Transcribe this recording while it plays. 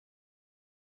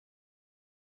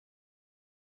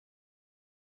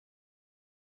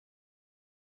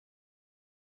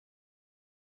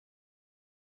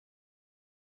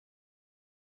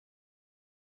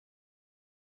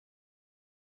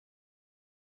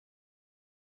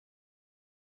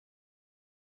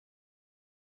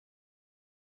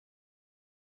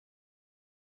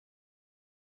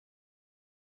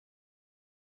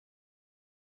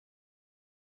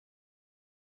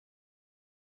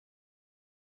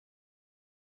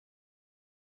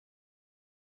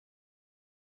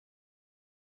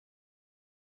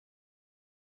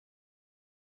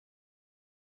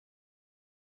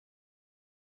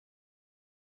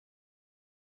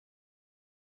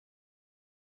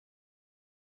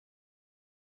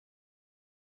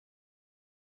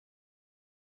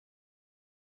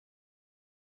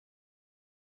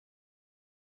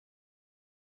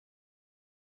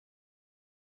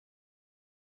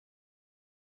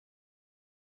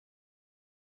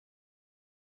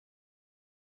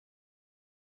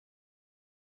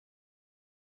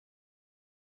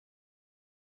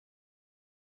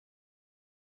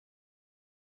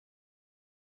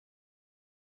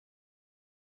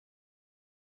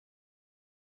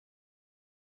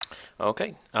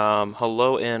Okay.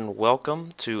 Hello and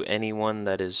welcome to anyone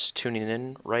that is tuning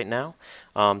in right now.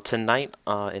 Tonight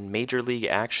in Major League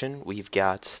action, we've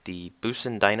got the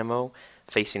Boostin Dynamo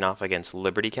facing off against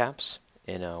Liberty Caps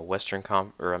in a Eastern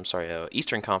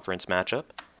Conference matchup.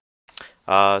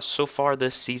 So far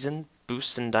this season,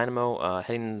 Boostin Dynamo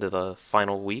heading into the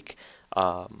final week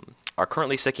are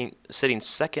currently sitting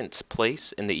second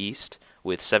place in the East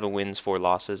with 7 wins, 4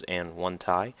 losses, and 1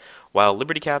 tie, while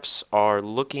Liberty Caps are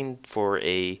looking for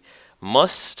a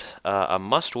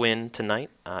must-win tonight,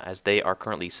 as they are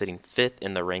currently sitting 5th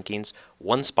in the rankings,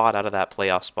 1 spot out of that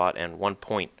playoff spot and 1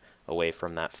 point away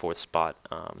from that 4th spot.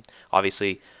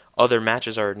 Obviously, other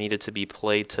matches are needed to be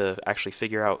played to actually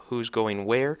figure out who's going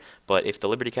where, but if the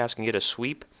Liberty Caps can get a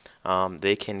sweep,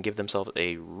 they can give themselves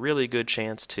a really good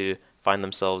chance to find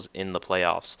themselves in the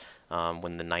playoffs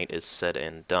when the night is said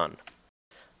and done.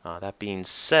 That being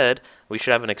said, we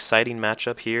should have an exciting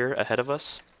matchup here ahead of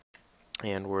us,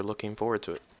 and we're looking forward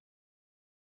to it.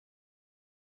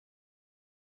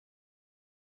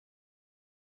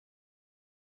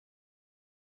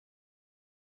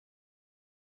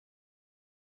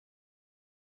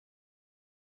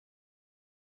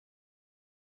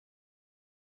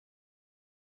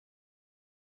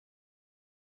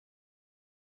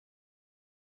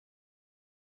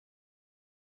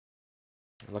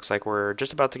 Looks like we're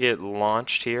just about to get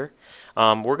launched here.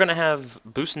 We're going to have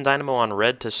Boostin Dynamo on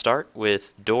red to start,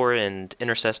 with Door and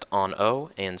Intercest on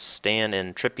O, and Stan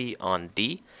and Trippy on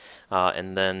D.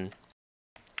 And then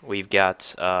we've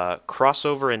got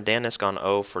Crossover and Danisk on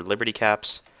O for Liberty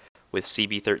Caps, with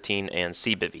CB13 and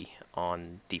CBivy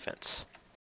on defense.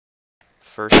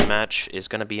 First match is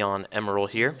going to be on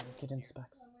Emerald here. Get in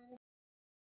specs.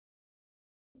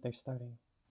 They're starting.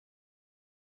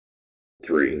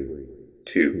 3,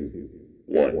 2,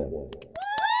 1.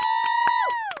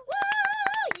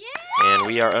 And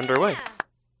we are underway.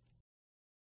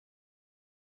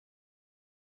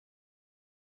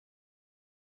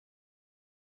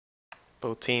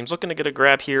 Both teams looking to get a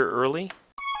grab here early.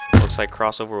 Looks like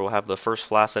Crossover will have the first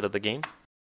flash set of the game.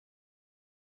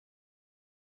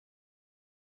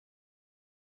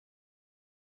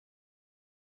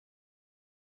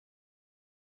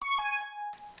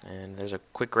 And there's a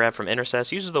quick grab from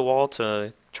Intercess. Uses the wall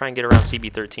to try and get around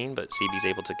CB13, but CB's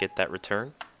able to get that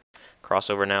return.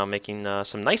 Crossover now making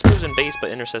some nice moves in base,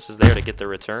 but Intercess is there to get the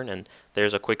return, and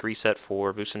there's a quick reset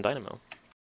for Boostin Dynamo.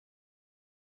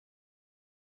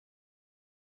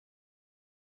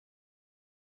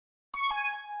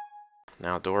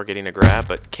 Now Door getting a grab,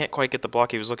 but can't quite get the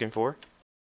block he was looking for.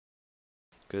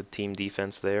 Good team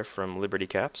defense there from Liberty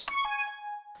Caps.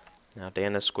 Now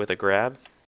Danisk with a grab.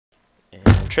 And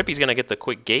Trippy's going to get the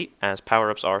quick gate as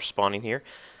power-ups are spawning here.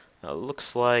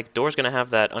 Looks like Door's going to have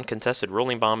that uncontested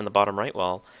rolling bomb in the bottom right,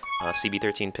 while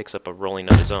CB13 picks up a rolling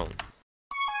of his own.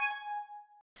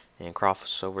 And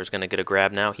Crossover's going to get a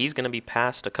grab now. He's going to be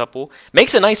past a couple.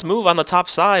 Makes a nice move on the top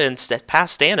side and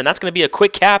past Stan, and that's going to be a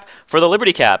quick cap for the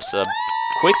Liberty Caps. A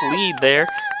quick lead there,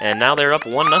 and now they're up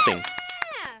 1-0.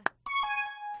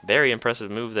 Very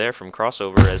impressive move there from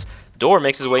Crossover as Door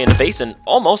makes his way into base and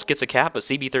almost gets a cap, but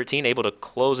CB13 able to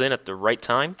close in at the right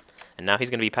time. And now he's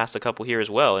going to be past a couple here as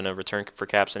well in a return for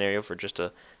cap scenario for just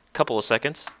a couple of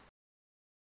seconds.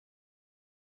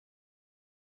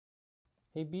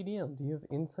 Hey BDM, do you have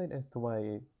insight as to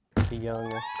why the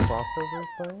young Crossover is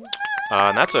playing?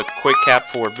 And that's a quick cap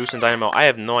for Boostin Dynamo. I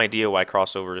have no idea why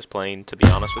Crossover is playing, to be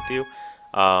honest with you.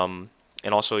 And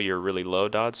also, you're really low,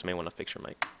 Dodd, so you may want to fix your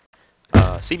mic.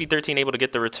 CB13 able to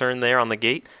get the return there on the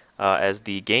gate as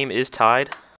the game is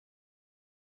tied.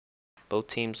 Both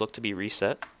teams look to be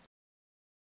reset.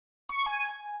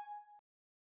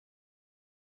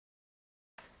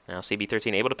 Now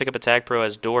CB13 able to pick up a tag pro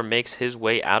as Door makes his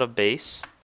way out of base.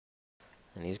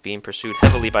 And he's being pursued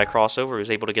heavily by Crossover,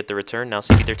 who's able to get the return. Now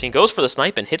CB13 goes for the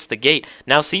snipe and hits the gate.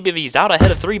 Now CBivy's out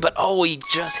ahead of 3, but oh, he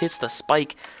just hits the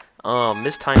spike.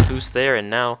 Mistimed boost there, and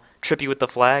now Trippy with the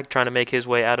flag, trying to make his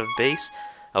way out of base.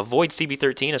 Avoids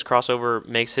CB13 as Crossover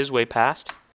makes his way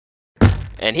past.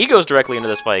 And he goes directly into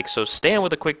the spike, so Stan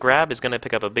with a quick grab is going to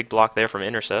pick up a big block there from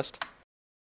Intercest.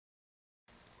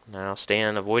 Now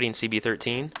Stan avoiding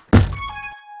CB13.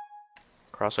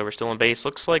 Crossover still in base.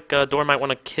 Looks like Door might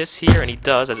want to kiss here, and he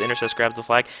does as Intercest grabs the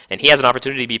flag. And he has an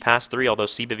opportunity to be past 3, although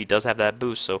CBivy does have that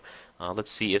boost. So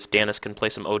let's see if Danisk can play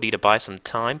some OD to buy some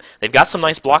time. They've got some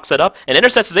nice blocks set up, and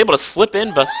Intercest is able to slip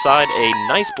in beside a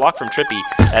nice block from Trippy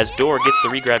as Door gets the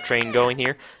regrab train going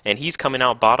here. And he's coming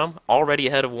out bottom, already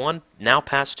ahead of 1, now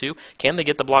past 2. Can they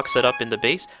get the block set up into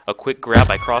base? A quick grab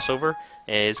by Crossover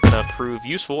is going to prove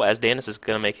useful as Danisk is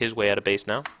going to make his way out of base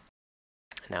now.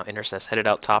 Now Intercess headed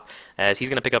out top as he's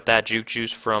going to pick up that juke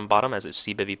juice from bottom as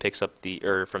CBivy picks up the,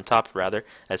 from top rather,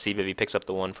 as CBivy picks up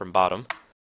the one from bottom.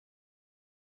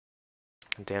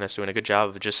 And Danis doing a good job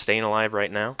of just staying alive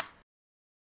right now.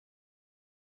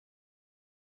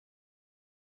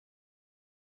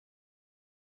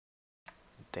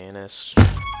 Danis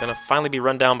gonna finally be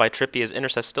run down by Trippy as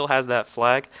Intercess still has that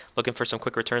flag, looking for some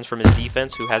quick returns from his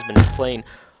defense, who have been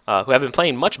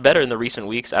playing much better in the recent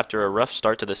weeks after a rough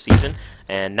start to the season.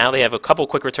 And now they have a couple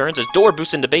quick returns as Door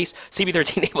boosts into base.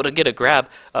 CB13 able to get a grab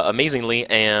amazingly,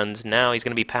 and now he's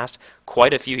gonna be past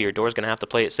quite a few here. Door's gonna have to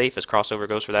play it safe as Crossover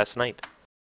goes for that snipe.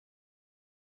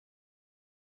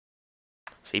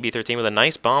 CB13 with a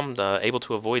nice bomb, able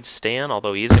to avoid Stan,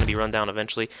 although he is going to be run down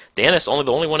eventually. Danis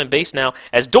the only one in base now,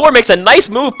 as Door makes a nice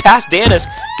move past Danis,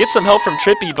 gets some help from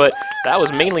Trippy, but that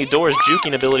was mainly Door's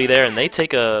juking ability there, and they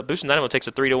take Boostin Dynamo takes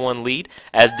a 3-1 lead,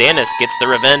 as Danis gets the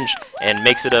revenge and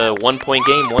makes it a 1-point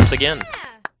game once again.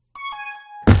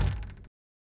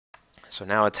 So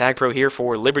now a tag pro here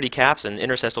for Liberty Caps, and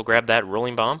Intercess will grab that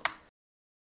rolling bomb.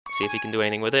 See if he can do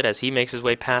anything with it as he makes his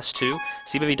way past 2.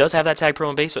 CBivy does have that tag pro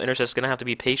in base, so Intercess is going to have to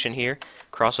be patient here.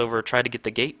 Crossover tried to get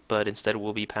the gate, but instead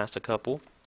will be past a couple.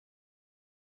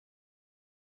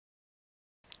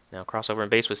 Now Crossover in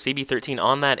base with CB13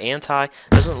 on that anti.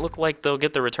 Doesn't look like they'll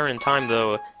get the return in time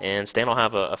though, and Stan will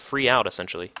have a free out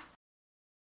essentially.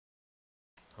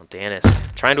 Danis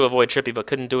trying to avoid Trippy but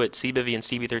couldn't do it. CBivy and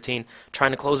CB13 trying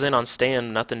to close in on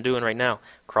Stan, nothing doing right now.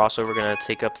 Crossover going to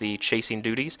take up the chasing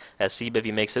duties as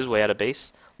CBivy makes his way out of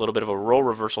base. A little bit of a role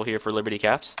reversal here for Liberty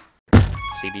Caps.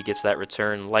 CB gets that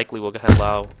return, likely will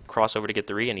allow Crossover to get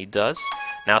the re, and he does.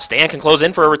 Now Stan can close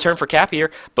in for a return for Cap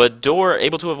here, but Door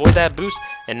able to avoid that boost,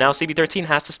 and now CB13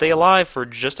 has to stay alive for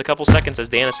just a couple seconds as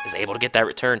Danis is able to get that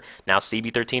return. Now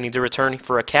CB13 needs a return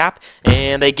for a Cap,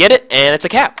 and they get it, and it's a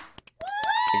Cap.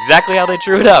 Exactly how they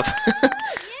drew it up.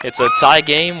 It's a tie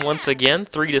game once again,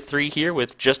 3-3 here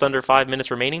with just under 5 minutes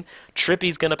remaining.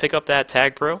 Trippy's going to pick up that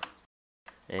tag pro.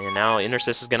 And now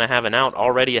Intercess is going to have an out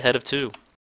already ahead of 2.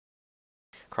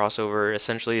 Crossover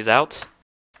essentially is out.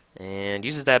 And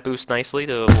uses that boost nicely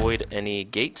to avoid any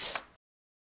gates.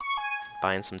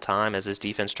 Buying some time as his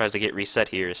defense tries to get reset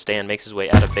here. Stan makes his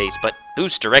way out of base, but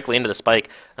boosts directly into the spike.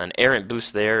 An errant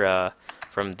boost there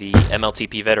from the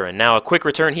mLTP veteran. Now a quick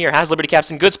return here has Liberty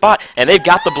Caps in good spot, and they've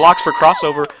got the blocks for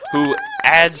Crossover, who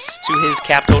adds to his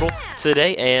cap total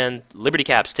today, and Liberty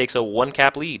Caps takes a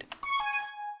 1-cap lead.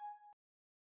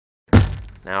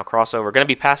 Now Crossover going to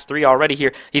be past 3 already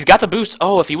here. He's got the boost.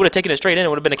 Oh, if he would have taken it straight in, it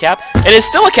would have been a cap. And it's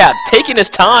still a cap, taking his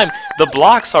time. The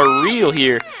blocks are real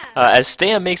here as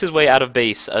Stan makes his way out of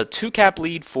base. A 2-cap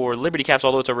lead for Liberty Caps,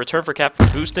 although it's a return for cap for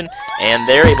Boostin, and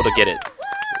they're able to get it.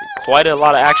 Quite a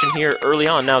lot of action here early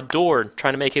on. Now Door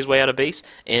trying to make his way out of base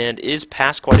and is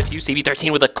past quite a few.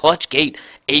 CB13 with a clutch gate,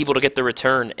 able to get the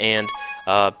return and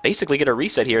basically get a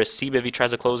reset here as CBivy tries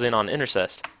to close in on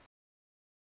Intercess.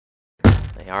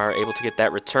 They are able to get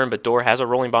that return, but Door has a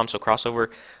rolling bomb, so Crossover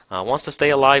wants to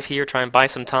stay alive here, try and buy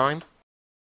some time.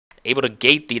 Able to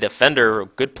gate the defender.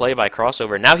 Good play by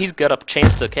Crossover. Now he's got a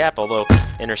chance to cap, although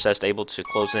Intercess able to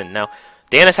close in. Now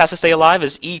Danis has to stay alive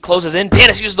as E closes in.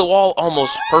 Danis uses the wall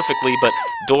almost perfectly, but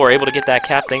Door able to get that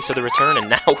cap thanks to the return, and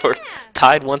now we're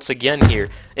tied once again here.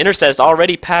 Intercess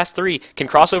already past 3. Can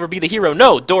Crossover be the hero?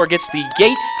 No, Door gets the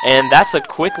gate, and that's a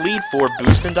quick lead for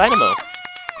Boostin Dynamo.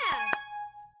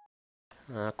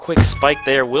 Quick spike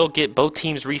there will get both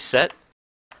teams reset,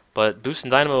 but Boostin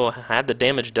Dynamo had the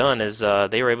damage done as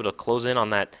they were able to close in on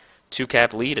that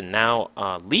 2-cap lead and now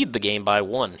lead the game by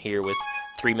 1 here with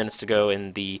 3 minutes to go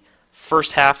in the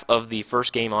first half of the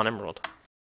first game on Emerald.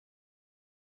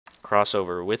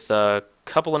 Crossover with a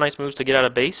couple of nice moves to get out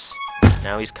of base.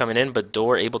 Now he's coming in, but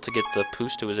Door able to get the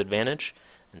boost to his advantage.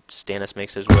 And Stannis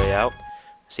makes his way out.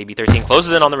 CB13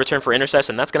 closes in on the return for Intercess,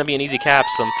 and that's going to be an easy cap.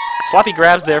 Some sloppy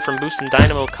grabs there from Boostin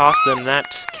Dynamo cost them that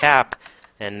cap,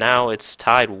 and now it's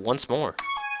tied once more.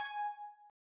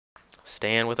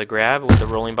 Stan with a grab with the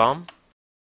rolling bomb.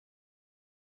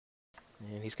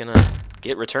 And he's going to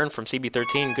get return from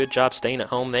CB13. Good job staying at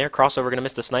home there. Crossover going to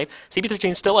miss the snipe.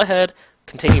 CB13 still ahead,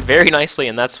 containing very nicely,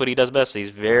 and that's what he does best. He's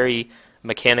very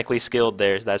mechanically skilled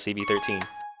there, that CB13.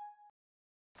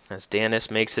 As Danis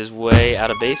makes his way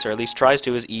out of base, or at least tries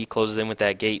to, as E closes in with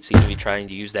that gate. CB trying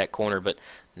to use that corner, but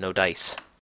no dice.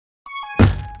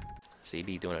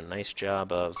 CB doing a nice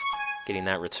job of getting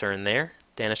that return there.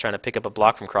 Danis trying to pick up a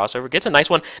block from Crossover. Gets a nice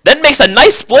one, then makes a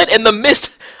nice split, and the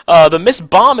missed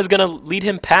bomb is going to lead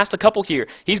him past a couple here.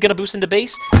 He's going to boost into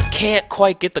base. Can't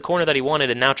quite get the corner that he wanted,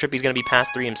 and now Trippy's going to be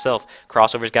past 3 himself.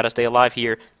 Crossover's got to stay alive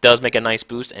here. Does make a nice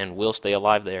boost, and will stay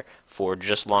alive there for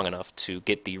just long enough to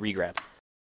get the regrab.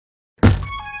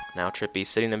 Now Trippy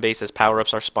sitting in base as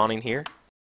power-ups are spawning here.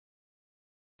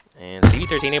 And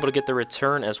CB13 able to get the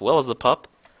return as well as the pup.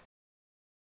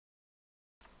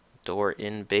 Door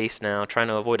in base now, trying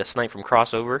to avoid a snipe from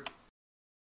crossover.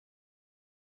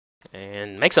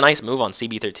 And makes a nice move on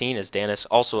CB13 as Danis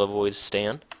also avoids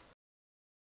Stan.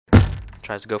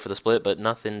 Tries to go for the split, but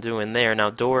nothing doing there. Now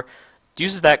Door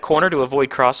uses that corner to avoid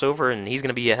crossover, and he's going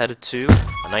to be ahead of 2.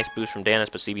 A nice boost from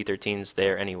Danis, but CB13's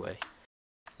there anyway.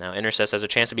 Now Intercess has a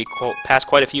chance to be past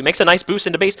quite a few. Makes a nice boost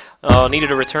into base.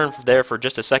 Needed a return there for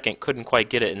just a second. Couldn't quite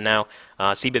get it, and now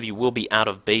CBV will be out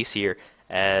of base here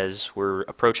as we're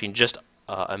approaching just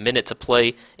a minute to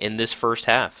play in this first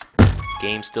half.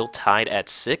 Game still tied at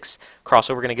 6.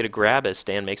 Crossover going to get a grab as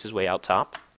Stan makes his way out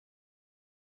top.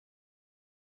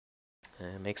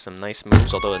 And makes some nice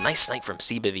moves, although a nice snipe from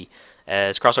CBV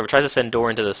as Crossover tries to send Door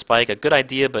into the spike. A good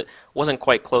idea, but wasn't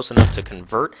quite close enough to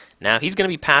convert. Now he's going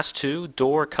to be past 2.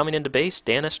 Door coming into base.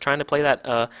 Danis trying to play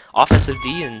that offensive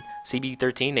D, and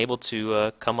CB13 able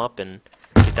to come up and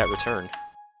get that return.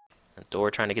 And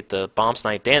Door trying to get the bomb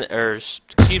snipe. Stan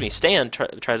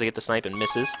tries to get the snipe and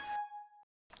misses.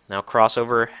 Now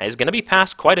Crossover is going to be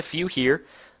past quite a few here.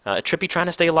 Trippy trying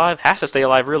to stay alive. Has to stay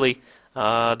alive, really.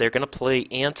 They're going to play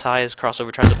anti as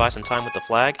Crossover tries to buy some time with the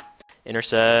flag.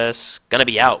 Intercess going to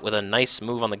be out with a nice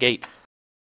move on the gate.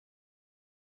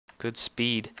 Good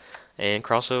speed. And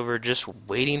Crossover just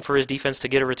waiting for his defense to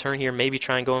get a return here. Maybe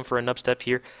try and go in for a nub step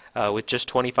here with just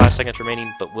 25 seconds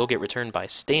remaining, but will get returned by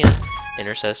Stan.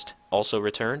 Intercess also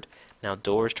returned. Now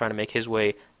Door's trying to make his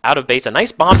way out of base. A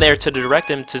nice bomb there to direct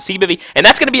him to CBV. And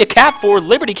that's going to be a cap for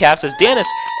Liberty Caps as Danis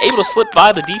able to slip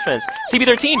by the defense.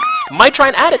 CB13 might try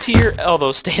and add it to here,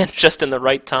 although Stan just in the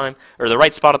right time, or the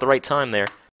right spot at the right time there.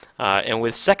 And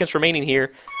with seconds remaining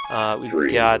here,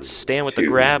 we've got Stan with the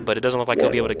grab, but it doesn't look like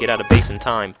he'll be able to get out of base in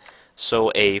time.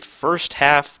 So a first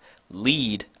half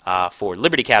lead for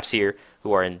Liberty Caps here,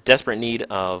 who are in desperate need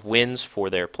of wins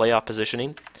for their playoff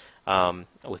positioning.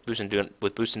 With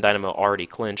Boostin Dynamo already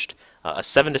clinched. A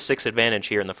 7-6 advantage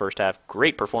here in the first half.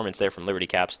 Great performance there from Liberty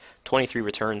Caps. 23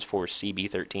 returns for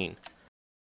CB13.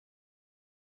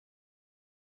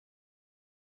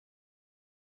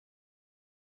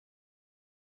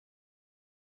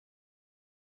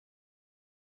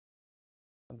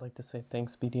 I'd like to say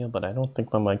thanks, BDL, but I don't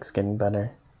think my mic's getting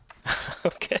better.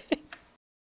 Okay.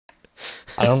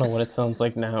 I don't know what it sounds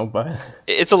like now, but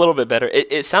it's a little bit better.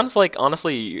 It sounds like,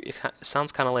 honestly, it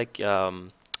sounds kind of like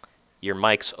your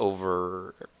mic's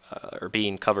over or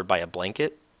being covered by a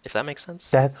blanket, if that makes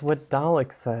sense. That's what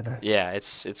Dalek said. Yeah,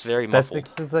 it's very muffled.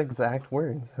 That's his exact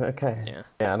words. Okay.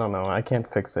 Yeah, I don't know. I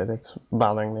can't fix it. It's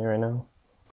bothering me right now.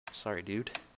 Sorry,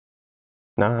 dude.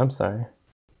 No, I'm sorry.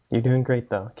 You're doing great,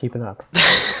 though. Keep it up.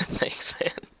 Thanks,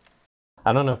 man.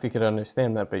 I don't know if you could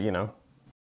understand that, but you know.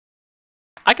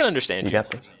 I can understand you. You got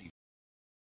this.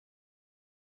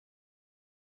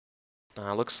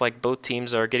 Looks like both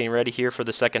teams are getting ready here for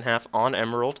the second half on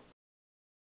Emerald.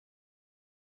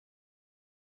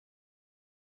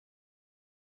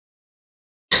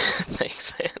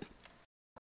 Thanks, man.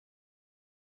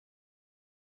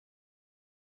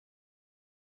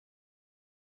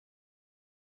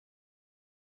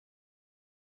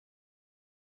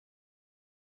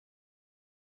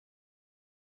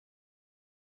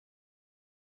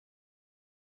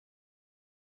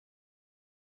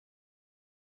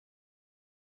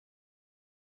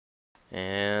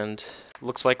 And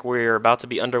looks like we're about to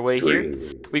be underway here.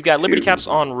 We've got Liberty Caps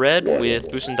on red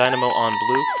with Boostin Dynamo on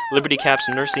blue. Liberty Caps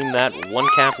nursing that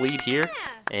 1-cap lead here,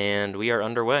 and we are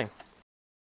underway.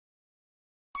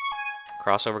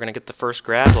 Crossover going to get the first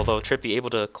grab, although Trippy able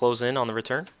to close in on the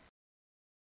return.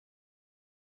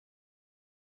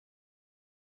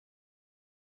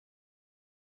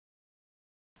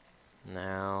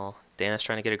 Now, Danis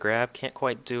trying to get a grab. Can't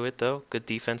quite do it, though. Good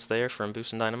defense there from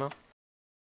Boostin Dynamo.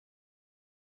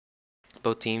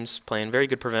 Both teams playing very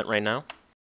good prevent right now.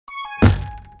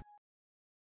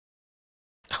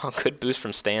 Oh, good boost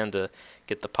from Stan to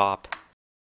get the pop.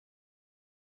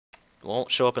 Won't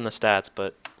show up in the stats,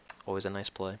 but always a nice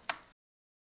play.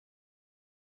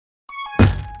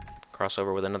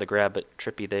 Crossover with another grab, but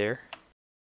Trippy there.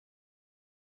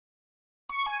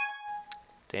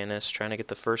 Danis trying to get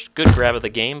the first good grab of the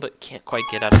game, but can't quite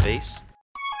get out of base.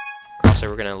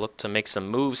 Crossover going to look to make some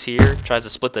moves here. Tries to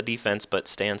split the defense, but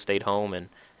Stan stayed home and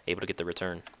able to get the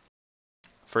return.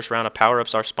 First round of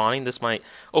power-ups are spawning. This might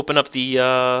open up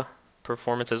the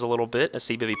performances a little bit as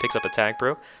CBV picks up a tag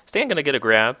pro. Stan going to get a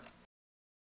grab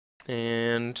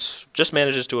and just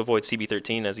manages to avoid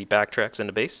CB13 as he backtracks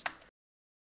into base.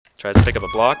 Tries to pick up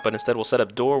a block, but instead will set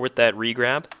up Door with that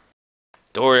re-grab.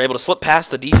 Door able to slip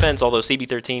past the defense, although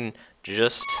CB13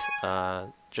 just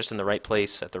in the right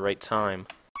place at the right time.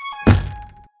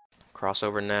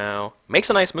 Crossover now. Makes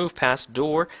a nice move past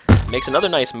Door. Makes another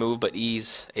nice move, but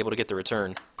he's able to get the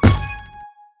return.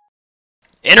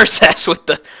 Intercepts with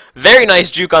the very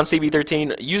nice juke on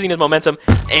CB13, using his momentum,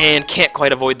 and can't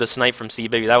quite avoid the snipe from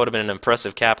C-Baby. That would have been an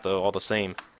impressive cap, though, all the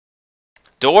same.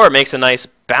 Door makes a nice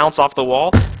bounce off the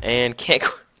wall, and can't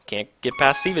get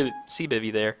past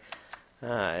C-Baby there.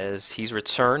 As he's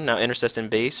returned, now Intercept in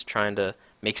base, trying to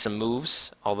make some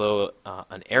moves, although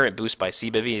an errant boost by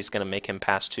C-Bivy is going to make him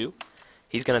pass 2.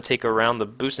 He's going to take around the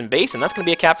boost in base, and that's going to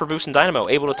be a cap for Boostin Dynamo,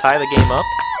 able to tie the game up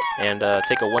and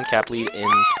take a 1-cap lead in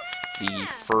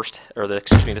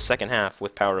the second half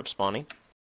with power-up spawning.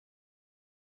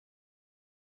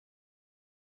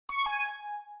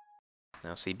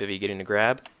 Now C-Bivy getting the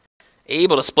grab.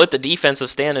 Able to split the defense of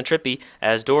Stan and Trippy,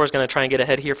 as Door is going to try and get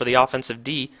ahead here for the offensive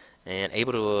D, and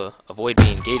able to avoid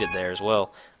being gated there as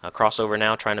well. Crossover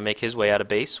now, trying to make his way out of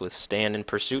base with Stan in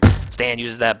pursuit. Stan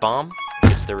uses that bomb,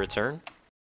 gets the return.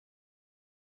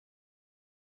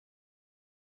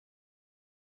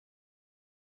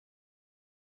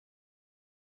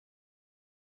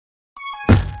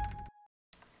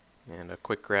 And a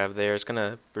quick grab there is going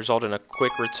to result in a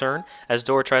quick return as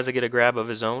Door tries to get a grab of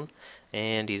his own.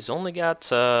 And he's only got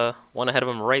one ahead of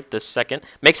him right this second.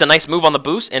 Makes a nice move on the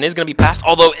boost and is going to be passed,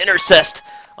 although Intercest.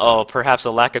 Oh, perhaps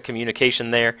a lack of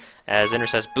communication there as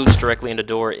Intercest boosts directly into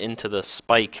Door into the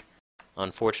spike.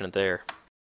 Unfortunate there.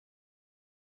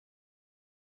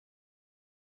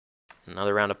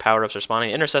 Another round of power-ups are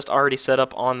spawning. Intercest already set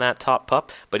up on that top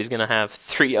pup, but he's going to have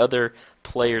 3 other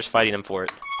players fighting him for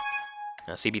it.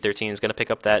 CB13 is going to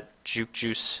pick up that juke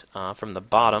juice from the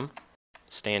bottom.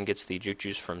 Stan gets the juke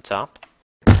juice from top.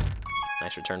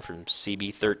 Nice return from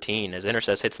CB13 as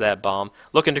Intercest hits that bomb,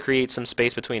 looking to create some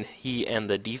space between he and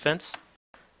the defense.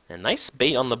 And nice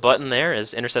bait on the button there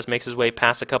as Intercest makes his way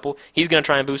past a couple. He's going to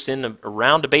try and boost in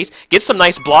around the base, gets some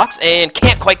nice blocks, and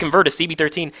can't quite convert as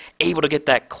CB13 able to get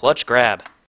that clutch grab.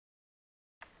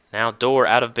 Now Door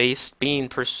out of base, being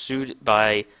pursued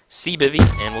by C-Bivy,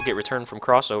 and will get returned from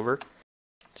crossover.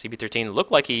 CB13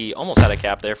 looked like he almost had a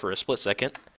cap there for a split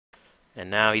second. And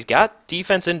now he's got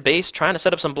defense in base, trying to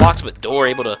set up some blocks, but Door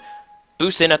able to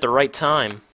boost in at the right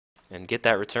time and get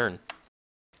that return.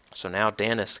 So now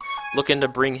Danis looking to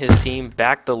bring his team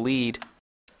back the lead.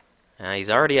 He's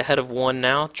already ahead of 1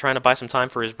 now, trying to buy some time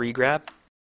for his regrab.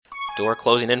 Door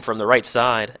closing in from the right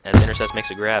side as Intercest makes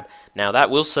a grab. Now that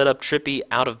will set up Trippy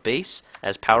out of base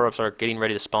as power-ups are getting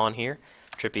ready to spawn here.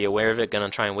 Trippy aware of it, going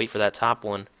to try and wait for that top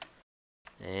one.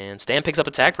 And Stan picks up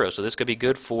a tag pro, so this could be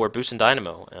good for Boostin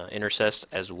Dynamo. Intercest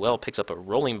as well picks up a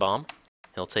rolling bomb.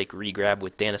 He'll take regrab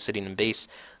with Dana sitting in base.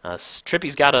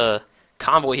 Trippy's got a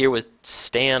convoy here with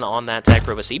Stan on that tag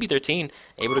pro, but CB13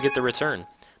 able to get the return.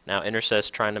 Now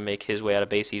Intercest trying to make his way out of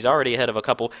base. He's already ahead of a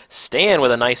couple. Stan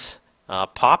with a nice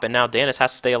pop, and now Danis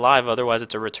has to stay alive, otherwise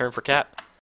it's a return for cap.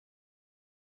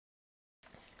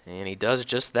 And he does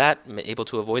just that, able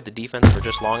to avoid the defense for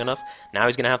just long enough. Now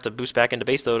he's going to have to boost back into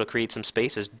base, though, to create some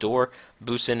space as Door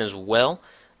boosts in as well.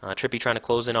 Trippy trying to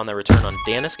close in on the return on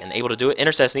Danis, and able to do it.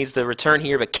 Intercest needs the return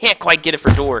here, but can't quite get it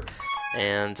for Door.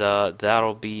 And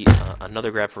that'll be another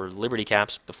grab for Liberty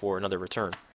Caps before another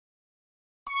return.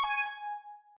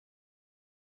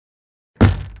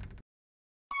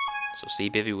 So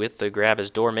C-Bivy with the grab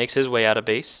as Door makes his way out of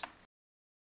base.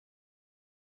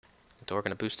 Door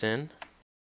going to boost in.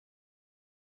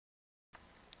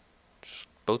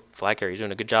 Both flag carriers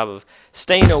doing a good job of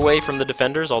staying away from the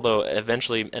defenders, although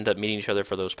eventually end up meeting each other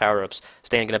for those power-ups.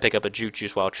 Stan going to pick up a juke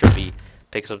juice while Trippy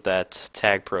picks up that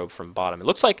tag probe from bottom. It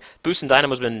looks like Boostin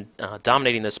Dynamo's been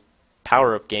dominating this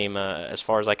power-up game as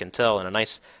far as I can tell, and a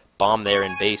nice bomb there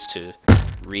in base to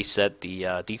reset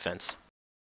the defense.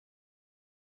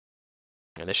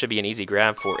 And this should be an easy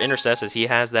grab for Intercest as he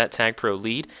has that tag pro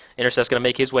lead. Intercest going to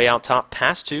make his way out top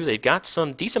past 2. They've got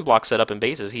some decent blocks set up in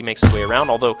base as he makes his way around,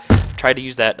 although tried to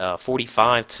use that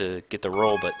 45 to get the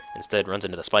roll, but instead runs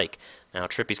into the spike. Now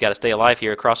Trippy's got to stay alive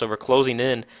here. Crossover closing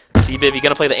in. C-Bivy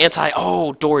going to play the anti.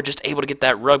 Oh, Door just able to get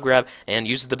that rub grab and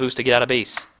uses the boost to get out of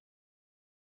base.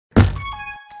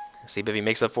 C-Bivy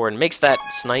makes up for it and makes that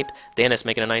snipe. Danis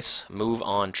making a nice move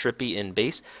on Trippy in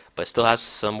base, but still has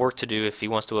some work to do if he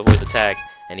wants to avoid the tag.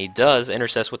 And he does.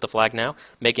 Intercest with the flag now,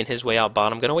 making his way out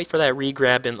bottom. Going to wait for that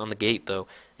re-grab in on the gate, though.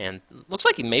 And looks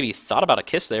like he maybe thought about a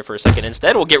kiss there for a second.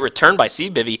 Instead, will get returned by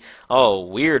C-Bivy. Oh,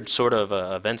 weird sort of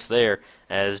events there.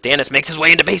 As Danis makes his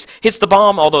way into base, hits the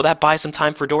bomb, although that buys some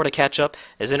time for Door to catch up.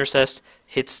 As Intercest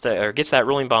gets that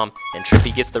rolling bomb, and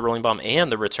Trippy gets the rolling bomb and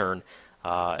the return.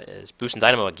 As Boostin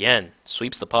Dynamo again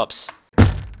sweeps the pups.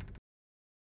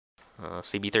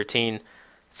 CB13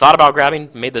 thought about grabbing,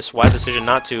 made this wise decision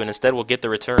not to, and instead will get the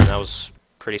return. That was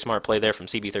pretty smart play there from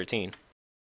CB13.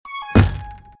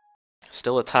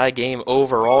 Still a tie game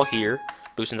overall here.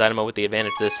 Boostin Dynamo with the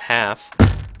advantage this half.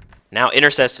 Now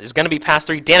Intercess is going to be past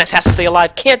 3. Danis has to stay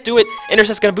alive. Can't do it.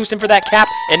 Intercess going to boost him for that cap.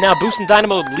 And now Boostin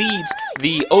Dynamo leads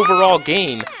the overall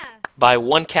game by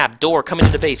 1 cap. Door coming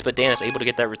into base, but Danis able to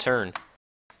get that return.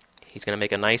 He's going to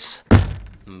make a nice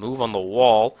move on the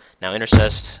wall. Now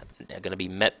Intercess going to be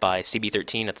met by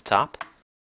CB13 at the top.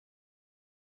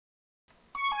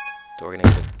 Door going to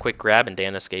get a quick grab, and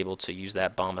Danis able to use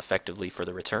that bomb effectively for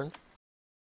the return.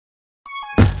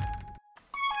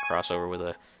 Crossover with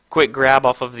a quick grab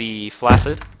off of the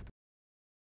Flaccid.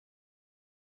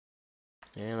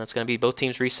 And that's going to be both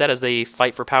teams reset as they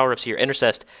fight for power-ups here.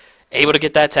 Intercest able to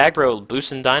get that tag bro.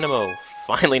 Boostin Dynamo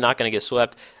finally not going to get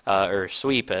swept, or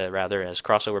sweep, rather, as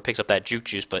Crossover picks up that Juke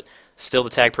Juice, but still the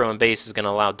tag pro in base is going to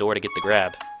allow Door to get the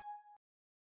grab.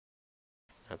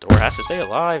 Now Door has to stay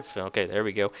alive. Okay, there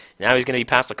we go. Now he's going to be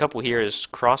past a couple here as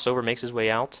Crossover makes his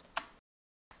way out.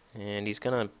 And he's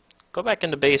going to go back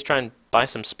into base, try and buy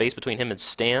some space between him and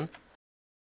Stan.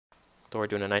 Door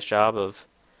doing a nice job of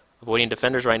avoiding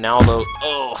defenders right now, although,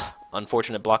 oh,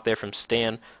 unfortunate block there from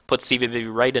Stan. Puts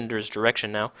CBV right into his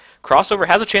direction now. Crossover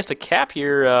has a chance to cap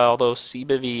here, although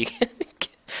CBV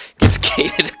gets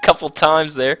gated a couple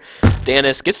times there.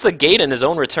 Danis gets the gate in his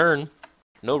own return.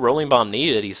 No rolling bomb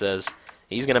needed, he says.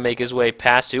 He's going to make his way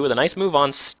past 2 with a nice move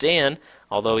on Stan,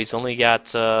 although he's only got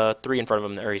 3 in front of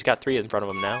him, or he's got 3 in front of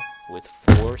him now with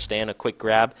 4. Stan, a quick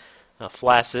grab.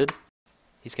 Flaccid.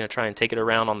 He's going to try and take it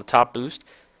around on the top boost.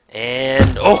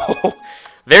 And, oh,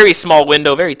 very small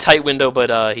window, very tight window,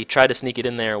 but he tried to sneak it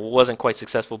in there. Wasn't quite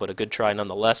successful, but a good try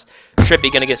nonetheless.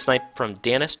 Trippy going to get sniped from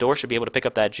Danis. Door should be able to pick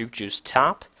up that Juke Juice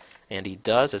top, and he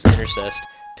does as Intercest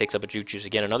picks up a Juke Juice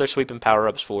again. Another sweep and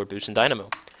power-ups for Boostin Dynamo.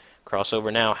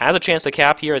 Crossover now has a chance to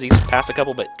cap here as he's passed a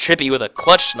couple, but Trippy with a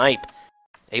clutch snipe,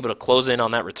 able to close in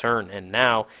on that return. And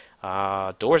now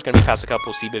Door's going to be past a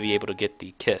couple, CBV able to get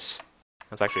the kiss.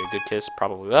 That's actually a good kiss,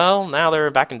 probably. Well, now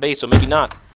they're back in base, so maybe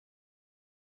not.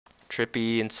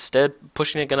 Trippy instead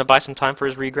pushing it, going to buy some time for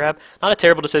his regrab. Not a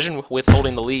terrible decision with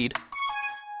holding the lead.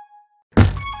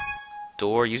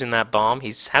 Door using that bomb. He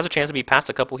has a chance to be past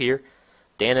a couple here.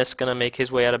 Danis going to make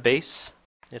his way out of base.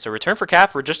 It's a return for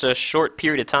cap for just a short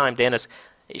period of time. Danis,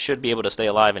 he should be able to stay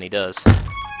alive, and he does.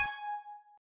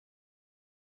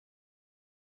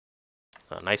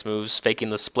 Nice moves, faking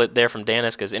the split there from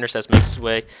Danis because Intercess makes his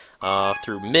way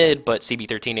through mid, but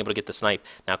CB13 able to get the snipe.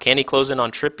 Now, can he close in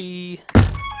on Trippy?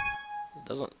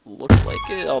 Doesn't look like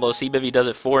it, although CBV does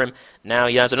it for him. Now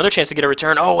he has another chance to get a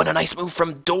return. Oh, and a nice move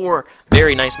from Door.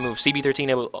 Very nice move.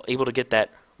 CB13 able to get that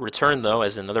return, though,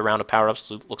 as another round of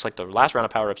power-ups. Looks like the last round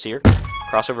of power-ups here.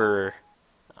 Crossover,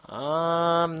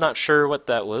 I'm not sure what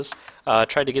that was.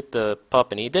 Tried to get the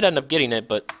pup, and he did end up getting it,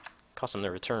 but cost him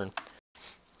the return.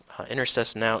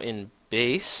 Intercess now in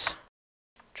base.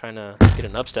 Trying to get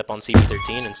an upstep on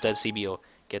CB13. Instead, CB will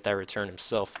get that return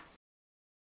himself.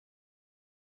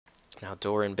 Now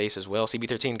Door in base as well.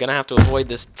 CB13 going to have to avoid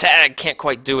this tag. Can't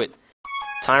quite do it.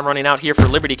 Time running out here for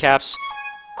Liberty Caps.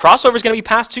 Crossover's going to be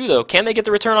past 2, though. Can they get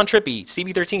the return on Trippy?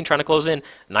 CB13 trying to close in.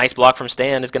 Nice block from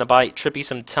Stan is going to buy Trippy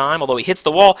some time, although he hits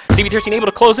the wall. CB13 able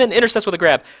to close in. Intercepts with a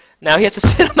grab. Now he has to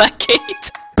sit on that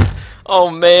gate.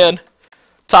 Oh, man.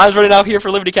 Time's running out here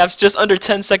for Liberty Caps. Just under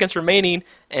 10 seconds remaining,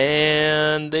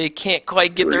 and they can't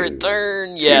quite get the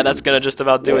return. Yeah, that's going to just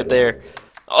about do it there.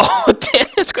 Oh,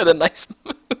 Danis got a nice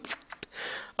move.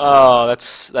 Oh,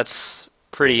 that's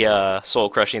pretty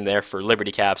soul-crushing there for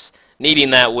Liberty Caps.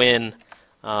 Needing that win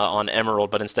on Emerald,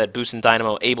 but instead Boostin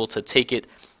Dynamo able to take it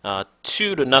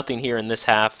 2-0 here in this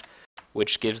half,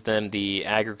 which gives them the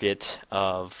aggregate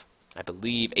of, I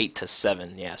believe,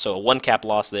 8-7. Yeah, so a 1-cap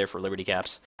loss there for Liberty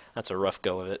Caps. That's a rough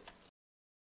go of it.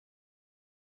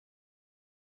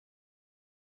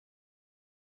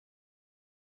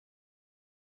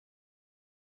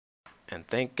 And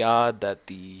thank God that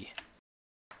the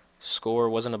score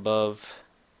wasn't above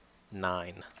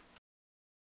 9.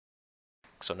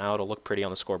 So now it'll look pretty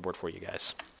on the scoreboard for you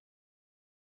guys.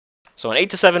 So an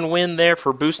 8-7 win there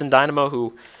for Boostin Dynamo,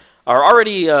 who are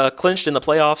already clinched in the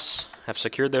playoffs, have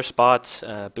secured their spot.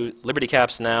 Liberty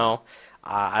Caps now.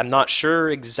 I'm not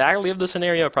sure exactly of the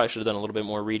scenario. I probably should have done a little bit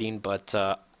more reading, but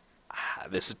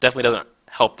this definitely doesn't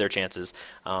help their chances.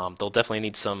 They'll definitely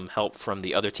need some help from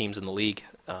the other teams in the league,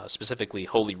 specifically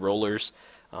Holy Rollers.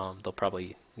 They'll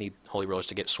probably need Holy Rollers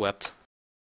to get swept.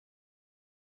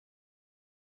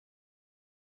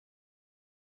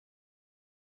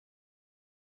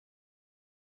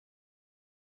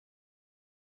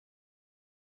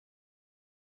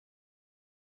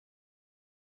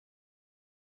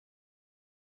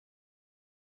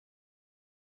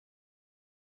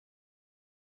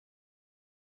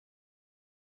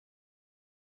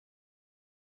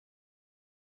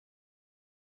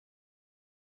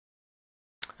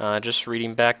 Just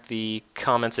reading back the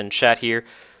comments in chat here.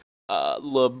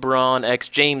 LeBron X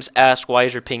James asked, "Why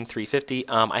is your ping 350?"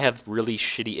 I have really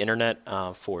shitty internet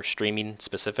for streaming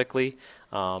specifically.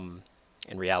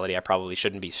 In reality, I probably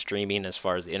shouldn't be streaming as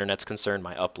far as the internet's concerned.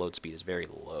 My upload speed is very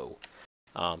low,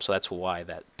 so that's why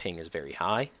that ping is very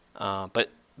high. But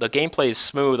the gameplay is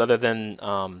smooth, other than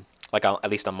at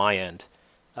least on my end.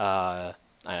 I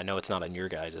know it's not on your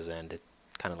guys' end. It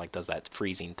kind of like does that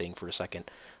freezing thing for a second.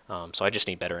 So I just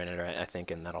need better internet, I think,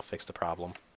 and that'll fix the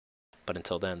problem. But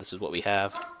until then, this is what we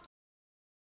have.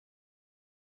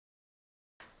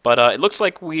 But it looks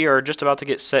like we are just about to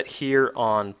get set here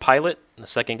on Pilot, the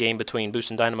second game between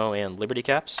Boostin Dynamo and Liberty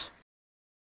Caps.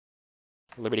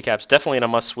 Liberty Caps definitely in a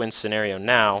must-win scenario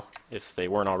now, if they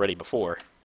weren't already before.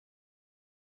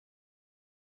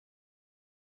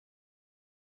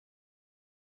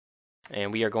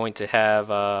 And we are going to have,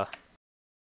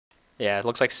 yeah, it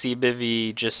looks like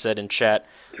CBivy just said in chat,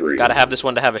 gotta have this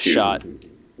one to have a shot.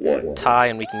 Tie,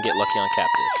 and we can get lucky on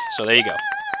captive. So there you go.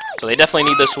 So they definitely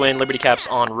need this win. Liberty Caps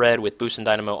on red with Boostin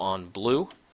Dynamo on blue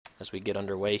as we get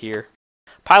underway here.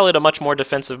 Pilot, a much more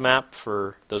defensive map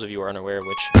for those of you who are unaware,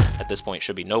 which at this point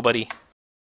should be nobody.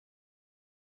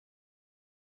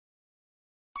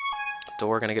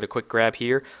 Door going to get a quick grab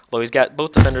here. Although he's got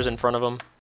both defenders in front of him.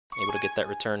 Able to get that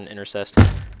return intercest.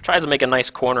 Tries to make a nice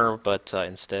corner, but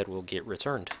instead will get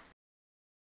returned.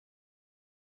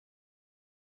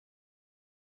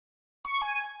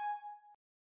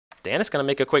 Dan is going to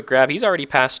make a quick grab. He's already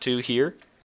passed 2 here.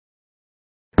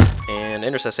 And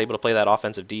Intercess able to play that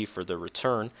offensive D for the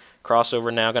return.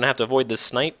 Crossover now. Going to have to avoid this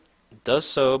snipe. Does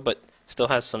so, but still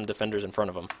has some defenders in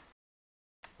front of him.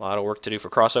 A lot of work to do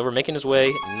for Crossover. Making his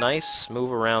way. Nice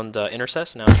move around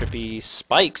Intercess. Now Trippy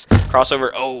spikes. Crossover.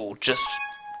 Oh, just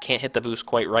can't hit the boost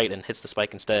quite right and hits the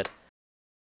spike instead.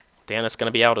 Dan is going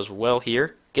to be out as well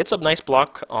here. Gets a nice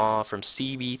block from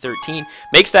CB13.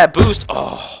 Makes that boost.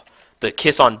 Oh, the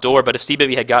kiss on door, but if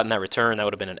CBivy had gotten that return, that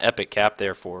would have been an epic cap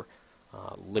there for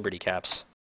Liberty Caps.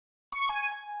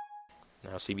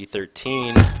 Now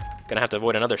CB13 gonna have to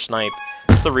avoid another snipe.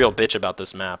 That's the real bitch about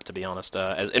this map, to be honest.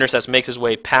 As Intercess makes his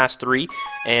way past 3,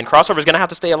 and Crossover's gonna have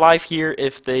to stay alive here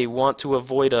if they want to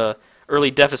avoid a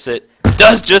early deficit.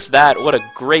 Does just that. What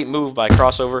a great move by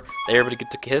Crossover. They're able to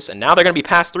get the kiss, and now they're gonna be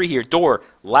past 3 here. Door,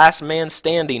 last man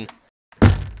standing,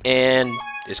 and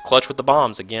is clutch with the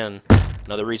bombs again.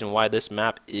 Another reason why this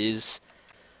map is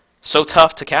so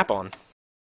tough to cap on.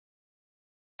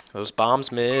 Those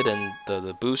bombs mid and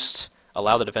the boosts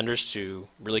allow the defenders to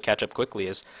really catch up quickly,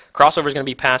 as Crossover is going to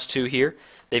be past 2 here.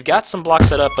 They've got some blocks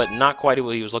set up, but not quite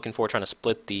what he was looking for, trying to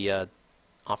split the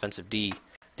offensive D.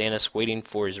 Danis waiting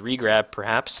for his regrab,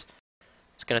 perhaps.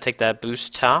 He's going to take that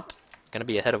boost top. Going to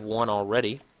be ahead of 1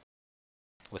 already.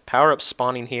 With power-up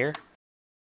spawning here.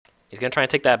 He's going to try and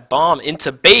take that bomb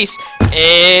into base,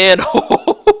 and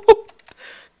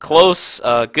close.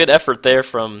 Good effort there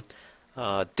from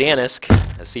Danisk,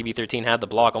 as CB13 had the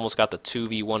block, almost got the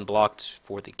 2v1 blocked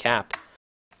for the cap,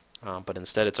 but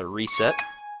instead it's a reset.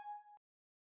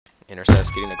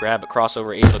 Intercess getting the grab, but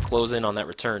Crossover able to close in on that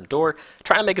return. Door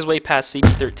trying to make his way past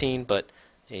CB13, but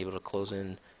able to close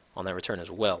in on that return as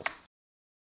well.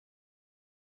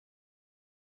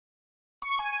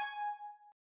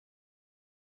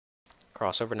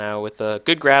 Crossover now with a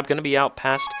good grab, going to be out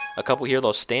past a couple here,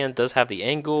 though Stan does have the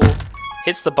angle,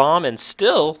 hits the bomb, and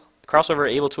still Crossover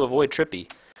able to avoid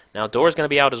Trippy. Now Door's going to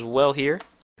be out as well here.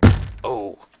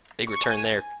 Oh, big return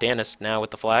there. Danis now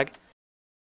with the flag.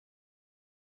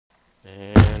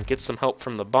 And gets some help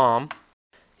from the bomb.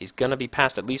 He's going to be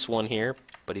past at least 1 here,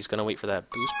 but he's going to wait for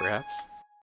that boost perhaps.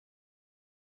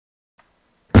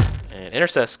 And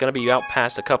Intercess going to be out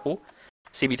past a couple.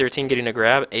 CB13 getting a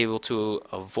grab, able to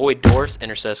avoid Doors.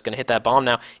 Intercess going to hit that bomb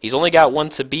now. He's only got 1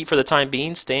 to beat for the time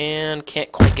being. Stan can't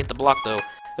quite get the block though.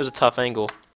 It was a tough angle.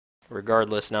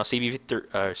 Regardless, now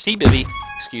CBivy,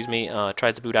 excuse me,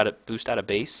 tries to boost out of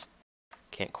base.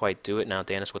 Can't quite do it. Now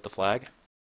Danis with the flag.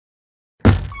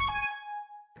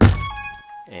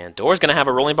 And Door's going to have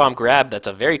a rolling bomb grab. That's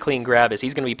a very clean grab, as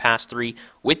he's going to be past 3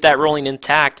 with that rolling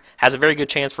intact. Has a very good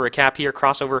chance for a cap here.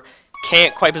 Crossover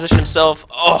can't quite position himself.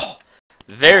 Oh,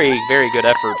 very, very good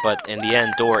effort, but in the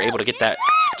end, Door able to get that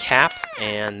cap,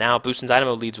 and now Boostin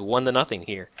Dynamo leads 1-0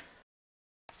 here.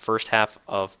 First half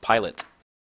of Pilot.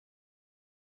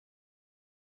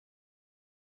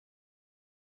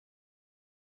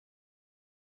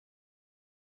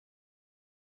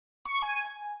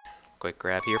 Quick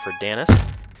grab here for Danis.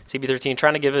 CB13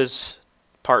 trying to give his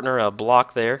partner a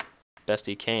block there, best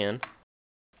he can.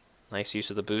 Nice use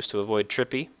of the boost to avoid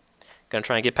Trippy. Going to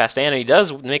try and get past Stan, and he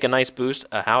does make a nice boost,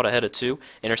 out ahead of 2.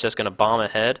 Intercess going to bomb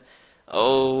ahead.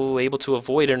 Oh, able to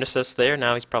avoid intercept there.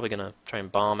 Now he's probably going to try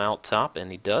and bomb out top, and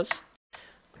he does.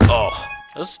 Oh,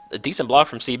 that was a decent block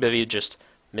from CBivy, just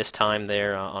missed time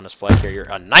there on his flag carrier.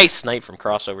 A nice snipe from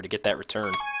crossover to get that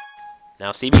return.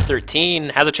 Now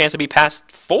CB13 has a chance to be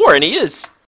past 4, and he is.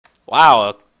 Wow,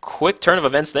 a quick turn of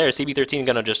events there. CB13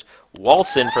 going to just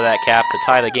waltz in for that cap to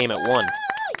tie the game at 1.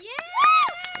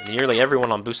 Nearly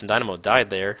everyone on Boostin Dynamo died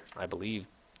there, I believe,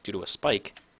 due to a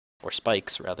spike. Or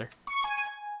spikes, rather.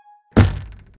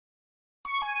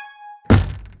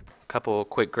 Couple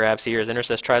quick grabs here as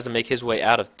Intercess tries to make his way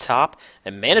out of top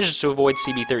and manages to avoid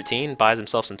CB13, buys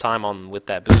himself some time on with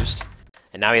that boost.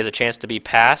 And now he has a chance to be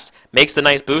passed. Makes the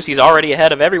nice boost. He's already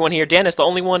ahead of everyone here. Danis, the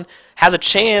only one, has a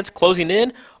chance closing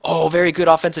in. Oh, very good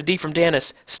offensive D from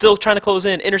Danis. Still trying to close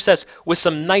in. Intercess with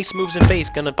some nice moves in base.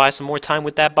 Going to buy some more time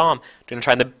with that bomb. Going to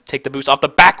try to take the boost off the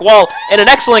back wall. And an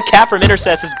excellent cap from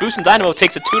Intercess as Boostin Dynamo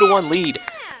takes a 2-1 lead.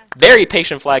 Very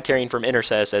patient flag carrying from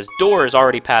Intercess as Door is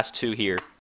already past 2 here.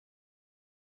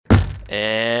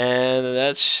 And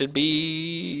that should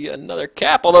be another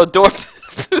cap, although Door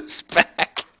boosts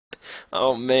back.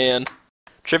 Oh, man.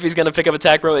 Trippy's going to pick up a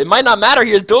tag pro. It might not matter.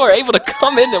 Here's Door able to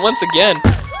come in and once again.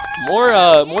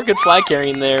 More good flag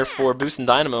carrying there for Boostin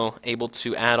Dynamo, able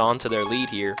to add on to their lead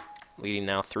here. Leading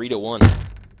now 3-1.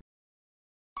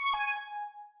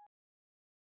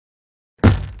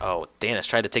 Oh, Danis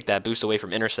tried to take that boost away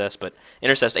from Intercess, but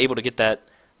Intercess able to get that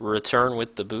return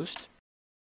with the boost.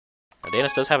 Now,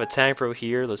 Danis does have a tag pro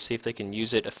here. Let's see if they can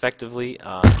use it effectively.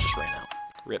 Just ran out.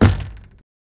 Rip.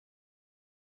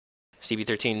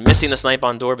 CB13 missing the snipe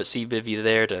on Door, but CBivy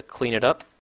there to clean it up.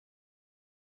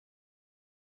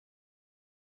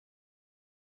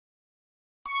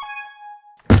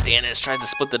 Danis tries to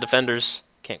split the defenders.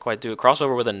 Can't quite do it.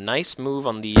 Crossover with a nice move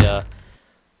on the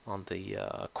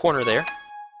corner there.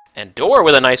 And Door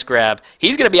with a nice grab.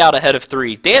 He's going to be out ahead of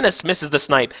 3. Danis misses the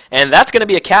snipe, and that's going to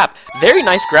be a cap. Very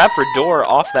nice grab for Door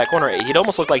off that corner. It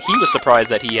almost looked like he was surprised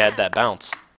that he had that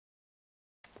bounce.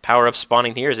 Power-up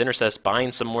spawning here as Intercess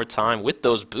buying some more time with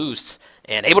those boosts,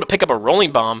 and able to pick up a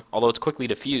rolling bomb, although it's quickly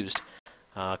diffused.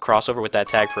 Crossover with that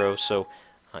tag pro, so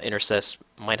Intercess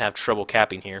might have trouble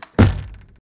capping here.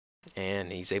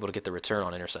 And he's able to get the return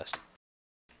on Intercess.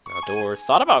 Now Door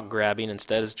thought about grabbing,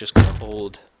 instead is just going to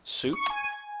hold suit.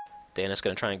 Danis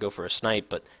going to try and go for a snipe,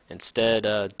 but instead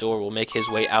Door will make his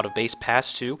way out of base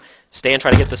past 2. Stan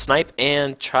try to get the snipe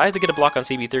and tries to get a block on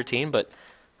CB13, but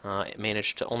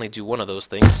managed to only do one of those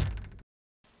things.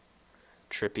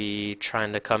 Trippy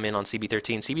trying to come in on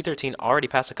CB13. CB13 already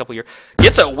passed a couple here.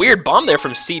 Gets a weird bomb there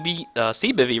from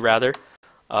CBivy, rather.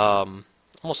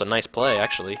 Almost a nice play,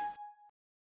 actually.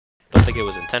 Don't think it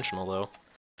was intentional,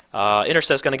 though.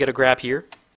 Intercept's going to get a grab here.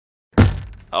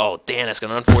 Oh, Danis got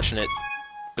an unfortunate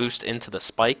boost into the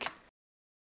spike.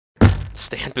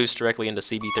 Stand boost directly into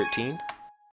CB13.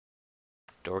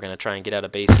 Door going to try and get out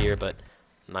of base here, but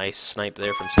nice snipe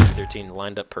there from CB13.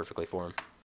 Lined up perfectly for him.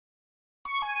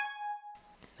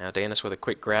 Now Danis with a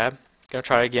quick grab. Going to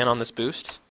try again on this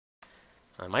boost.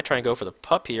 I might try and go for the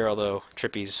pup here, although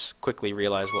Trippy's quickly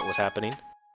realized what was happening.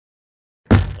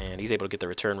 And he's able to get the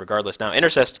return regardless. Now,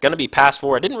 Intercess going to be past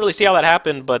 4. I didn't really see how that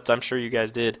happened, but I'm sure you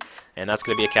guys did. And that's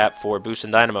going to be a cap for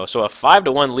Boostin Dynamo. So a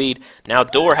 5-1 lead. Now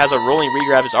Door has a rolling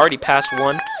regrab. Is already past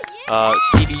 1.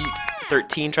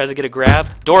 CB13 tries to get a grab.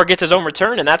 Door gets his own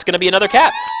return, and that's going to be another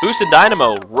cap. Boostin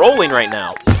Dynamo rolling right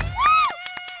now.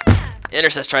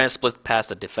 Intercess trying to split past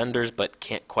the defenders, but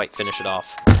can't quite finish it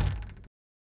off.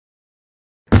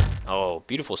 Oh,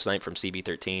 beautiful snipe from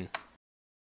CB13.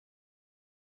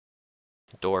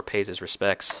 Door pays his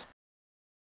respects.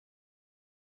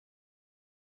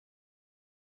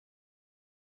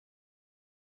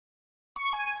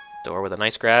 Door with a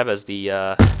nice grab as the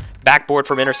backboard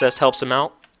from Intercess helps him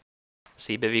out.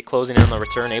 CBivy closing in on the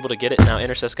return, able to get it. Now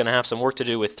Intercess going to have some work to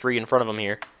do with 3 in front of him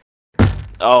here.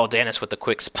 Oh, Danis with the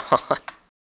quick spawn.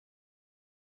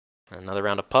 Another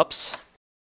round of pups.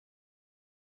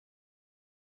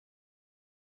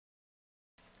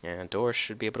 And Door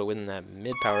should be able to win that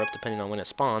mid power up depending on when it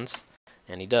spawns.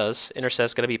 And he does.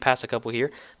 Intercess going to be past a couple here.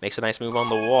 Makes a nice move on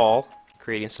the wall,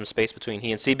 creating some space between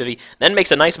he and CBivy. Then makes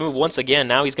a nice move once again.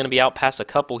 Now he's going to be out past a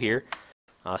couple here.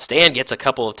 Stan gets a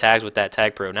couple of tags with that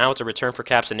tag pro. Now it's a return for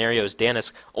cap scenarios.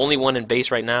 Danis only one in base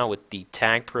right now with the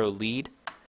tag pro lead.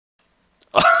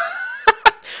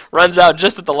 Runs out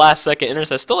just at the last second.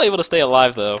 Intercess still able to stay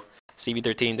alive though.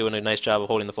 CB13 doing a nice job of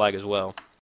holding the flag as well.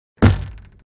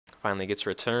 Finally gets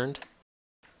returned.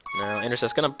 Now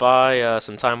Intercess going to buy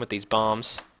some time with these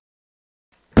bombs.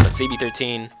 But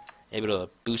CB13 able to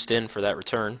boost in for that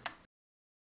return.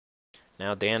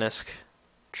 Now Danis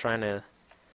trying to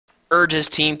urge his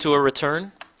team to a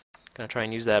return. Gonna try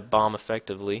and use that bomb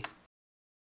effectively.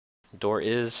 Door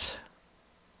is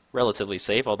relatively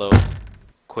safe, although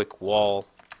quick wall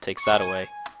takes that away.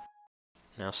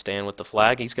 Now Stan with the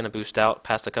flag. He's gonna boost out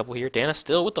past a couple here. Dana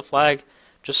still with the flag,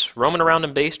 just roaming around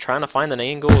in base, trying to find an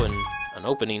angle and an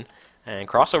opening. And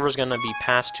crossover is gonna be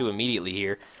passed to immediately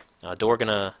here. Door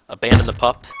gonna abandon the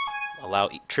pup, allow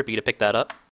Trippy to pick that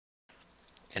up.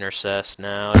 Intercess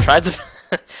now tries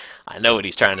to. I know what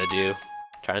he's trying to do.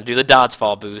 Trying to do the dodge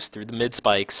fall boost through the mid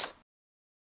spikes.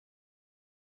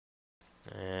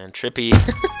 And Trippy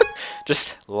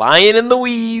just lying in the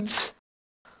weeds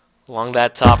along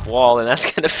that top wall, and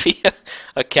that's going to be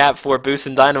a cap for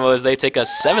Boostin Dynamo as they take a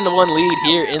 7-1 lead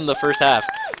here in the first half.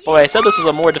 Boy, I said this was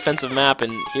a more defensive map,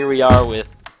 and here we are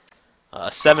with a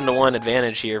 7-1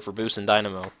 advantage here for Boostin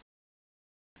Dynamo.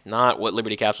 Not what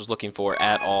Liberty Caps was looking for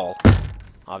at all.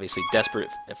 Obviously desperate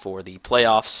for the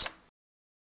playoffs.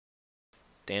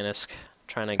 Danisk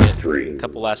trying to get a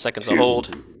couple last seconds of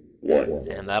hold.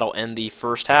 And that'll end the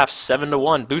first half,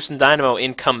 7-1. Boostin Dynamo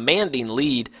in commanding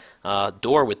lead.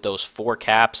 Door with those 4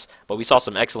 caps, but we saw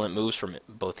some excellent moves from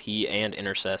both he and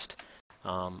Intercest.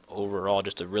 Overall,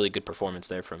 just a really good performance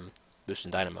there from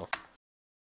Boostin Dynamo.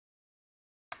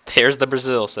 There's the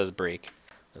Brazil, says Break.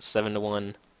 A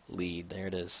 7-1 lead. There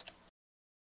it is.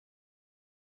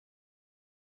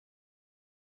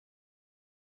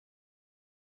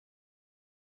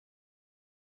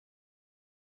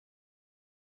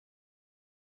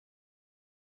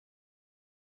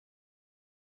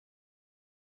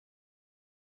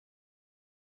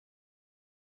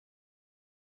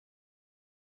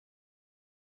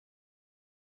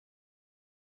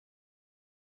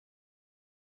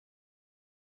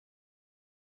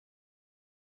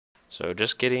 So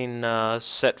just getting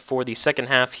set for the second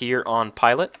half here on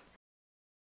Pilot.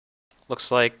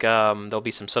 Looks like there'll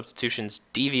be some substitutions.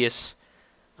 Devious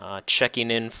checking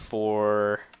in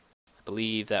for, I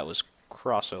believe that was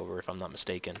crossover, if I'm not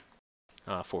mistaken,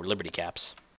 for Liberty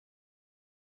Caps.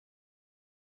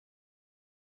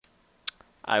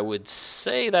 I would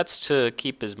say that's to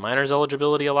keep his minors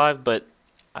eligibility alive, but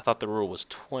I thought the rule was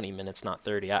 20 minutes, not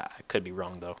 30. I could be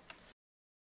wrong, though.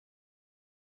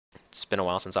 It's been a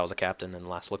while since I was a captain and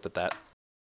last looked at that.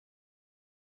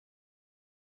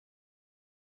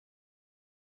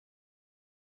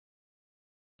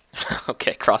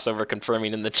 Okay, Crossover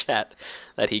confirming in the chat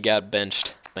that he got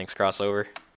benched. Thanks, Crossover.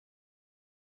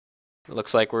 It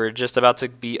looks like we're just about to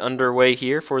be underway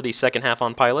here for the second half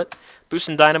on Pilot.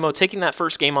 Boostin Dynamo taking that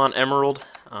first game on Emerald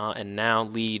and now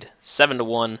lead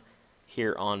 7-1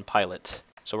 here on Pilot.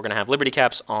 So we're going to have Liberty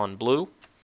Caps on blue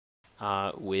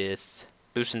with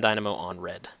Boostin Dynamo on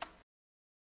red.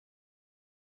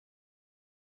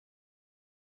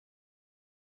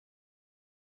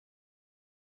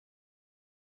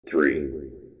 Three,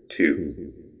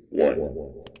 two,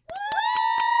 one.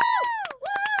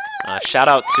 Shout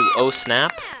out to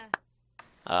OSnap.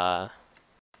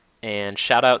 And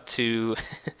shout out to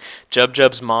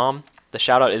Jubjub's mom. The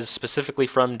shout out is specifically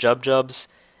from Jubjub's.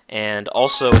 And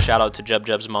also a shout out to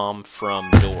Jubjub's mom from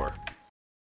Door.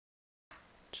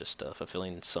 Just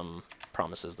fulfilling some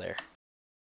promises there.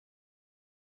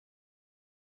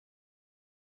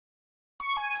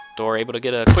 Door able to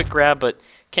get a quick grab, but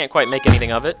can't quite make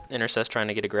anything of it. Intercess trying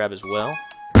to get a grab as well.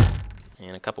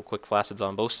 And a couple quick flacids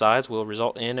on both sides will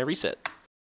result in a reset.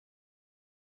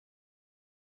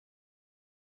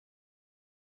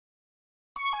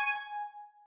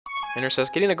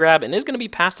 Intercess getting a grab and is going to be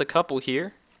past a couple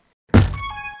here.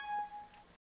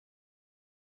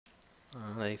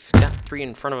 They've got 3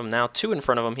 in front of them now, 2 in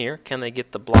front of them here. Can they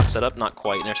get the block set up? Not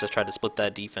quite. Intercess tried to split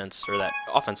that defense, or that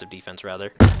offensive defense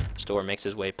rather. Store makes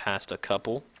his way past a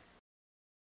couple.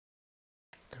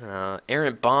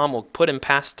 Errant Bomb will put him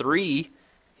past 3.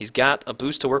 He's got a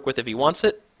boost to work with if he wants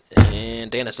it. And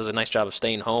Danis does a nice job of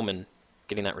staying home and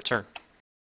getting that return.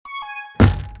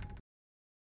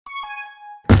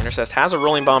 Intercess has a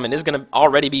rolling bomb and is going to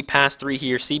already be past 3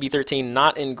 here. CB13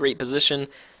 not in great position.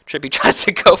 Trippy tries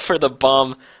to go for the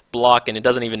bomb block, and it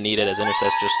doesn't even need it as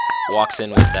Intercess just walks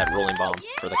in with that rolling bomb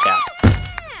for the cap.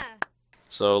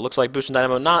 So it looks like Boostin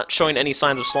Dynamo not showing any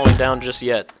signs of slowing down just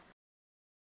yet.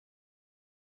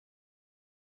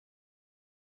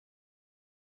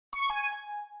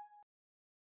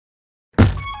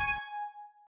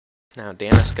 Now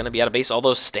Danis going to be out of base,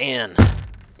 although Stan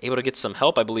able to get some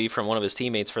help, I believe, from one of his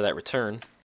teammates for that return.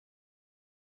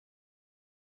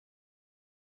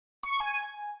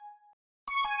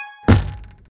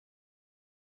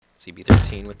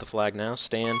 CB13 with the flag now.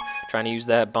 Stan trying to use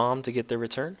that bomb to get their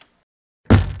return.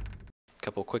 A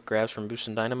couple quick grabs from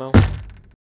Boostin Dynamo.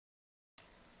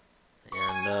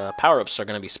 And power-ups are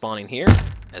going to be spawning here.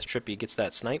 as Trippy gets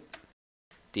that snipe.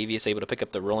 Devious able to pick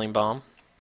up the rolling bomb.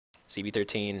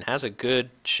 CB13 has a good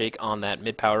shake on that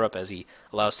mid power up as he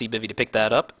allows CBivy to pick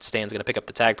that up. Stan's going to pick up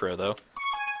the tag pro though.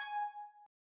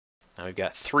 Now we've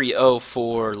got 3-0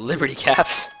 for Liberty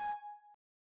Caps.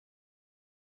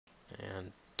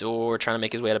 And Door trying to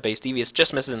make his way out of base. Devious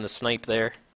just misses in the snipe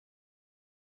there.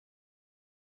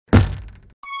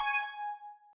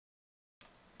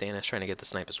 Dana's trying to get the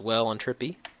snipe as well on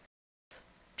Trippy.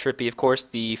 Trippy, of course,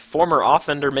 the former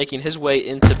offender making his way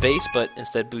into base, but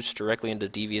instead boosts directly into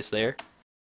Devious there.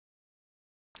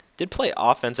 Did play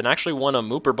offense and actually won a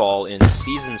Mooper Ball in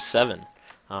Season 7.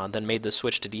 Then made the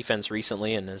switch to defense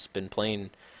recently and has been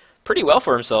playing pretty well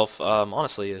for himself.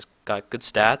 Honestly, has got good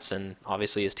stats, and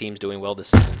obviously his team's doing well this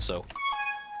season, so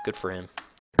good for him.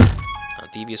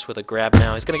 Devious with a grab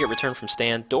now. He's going to get returned from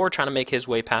Stan. Door trying to make his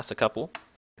way past a couple.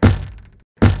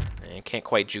 And can't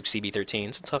quite juke CB13.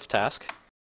 It's a tough task.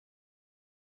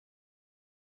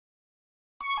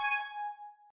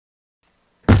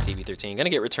 CB13 going to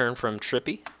get returned from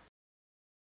Trippy.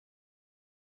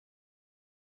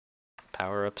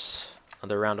 Power-ups.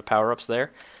 Another round of power-ups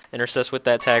there. Intercept with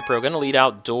that tag pro. Going to lead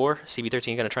out Door.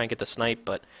 CB13 going to try and get the snipe,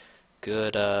 but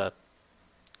good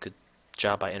good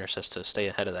job by Intercept to stay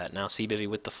ahead of that. Now CBivy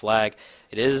with the flag.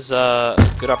 It is a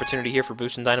good opportunity here for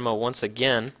Boostin Dynamo once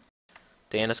again.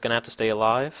 Dana's going to have to stay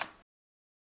alive.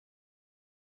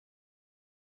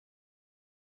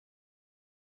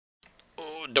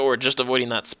 Oh, Door just avoiding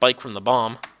that spike from the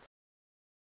bomb.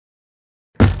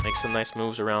 Makes some nice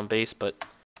moves around base, but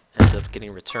ends up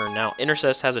getting returned. Now,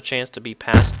 Intercess has a chance to be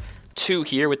past 2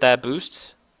 here with that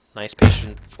boost. Nice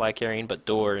patient flag carrying, but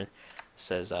Door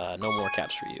says no more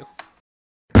caps for you.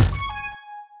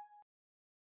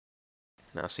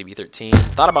 Now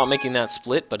CB13 thought about making that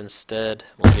split, but instead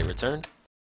will get returned.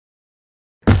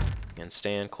 And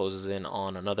Stan closes in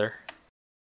on another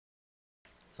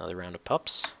round of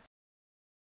pups.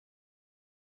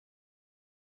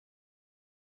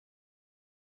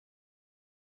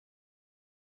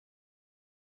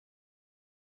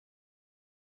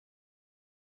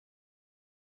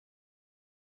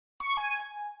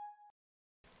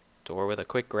 Door with a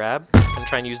quick grab. Gonna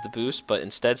try and use the boost, but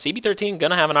instead CB13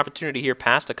 gonna have an opportunity here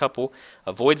past a couple.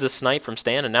 Avoids the snipe from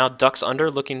Stan and now ducks under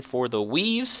looking for the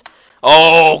weaves.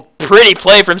 Oh, pretty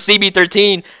play from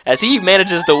CB13 as he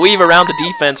manages to weave around the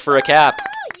defense for a cap.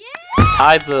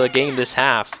 Ties the game this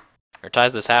half. Or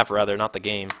ties this half rather, not the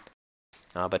game.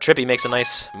 But Trippy makes a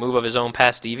nice move of his own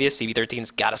past Devious.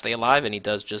 CB13's gotta stay alive and he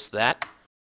does just that.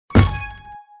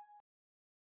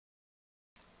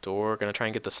 Door gonna try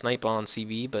and get the snipe on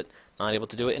CB, but not able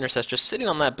to do it. Intercept just sitting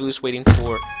on that boost, waiting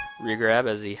for rear grab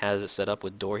as he has it set up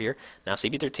with Door here. Now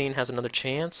CB13 has another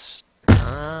chance.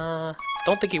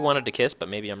 Don't think he wanted to kiss, but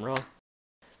maybe I'm wrong.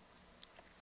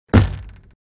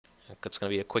 That's gonna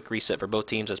be a quick reset for both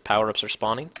teams as power-ups are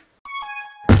spawning.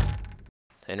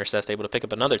 Intercept able to pick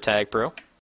up another tag pro.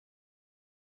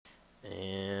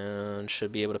 And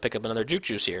should be able to pick up another juke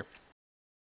juice here.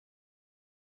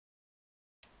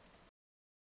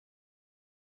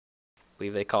 I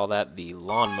believe they call that the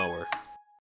lawnmower.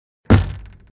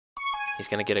 He's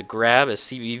going to get a grab as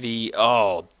CBV.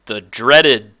 Oh, the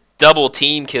dreaded double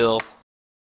team kill.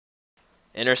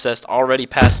 Intercest already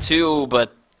past 2,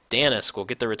 but Danis will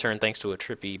get the return thanks to a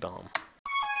Trippy bomb.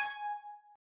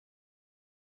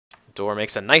 Door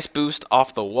makes a nice boost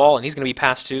off the wall, and he's going to be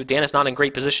past 2. Danis not in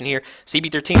great position here.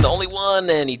 CB13 the only one,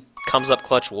 and he comes up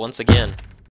clutch once again.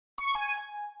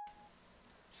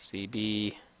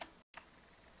 CB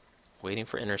waiting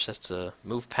for Intercest to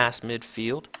move past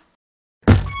midfield.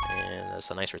 And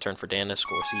that's a nice return for Danis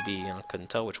or CB. Couldn't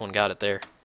tell which one got it there.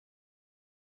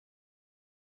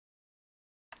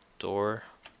 Door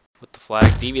with the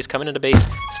flag. Devious coming into base.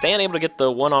 Stan able to get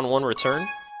the one-on-one return.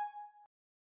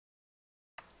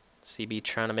 CB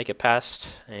trying to make it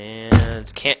past.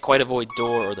 And can't quite avoid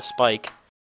Door or the spike.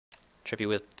 Trippy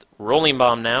with rolling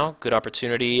bomb now. Good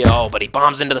opportunity. Oh, but he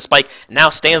bombs into the spike. Now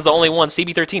Stan's the only one.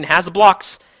 CB13 has the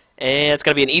blocks. And it's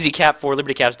going to be an easy cap for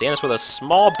Liberty Caps. Danis with a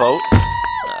small boat.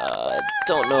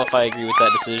 Don't know if I agree with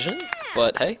that decision,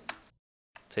 but hey,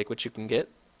 take what you can get.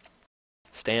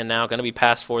 Stan now going to be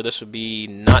passed for. This would be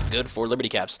not good for Liberty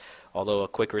Caps, although a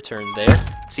quick return there.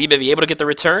 CBivy able to get the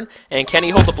return, and can he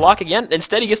hold the block again?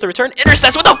 Instead, he gets the return.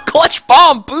 Intercept with a clutch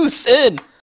bomb, boosts in.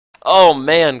 Oh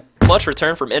man, clutch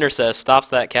return from Intercept stops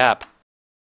that cap.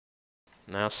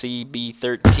 Now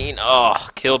CB13, oh,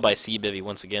 killed by CBivy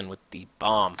once again with the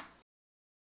bomb.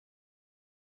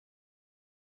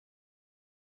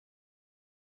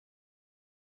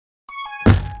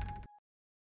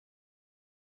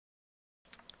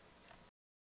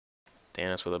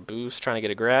 Danis with a boost, trying to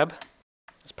get a grab.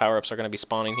 His power-ups are going to be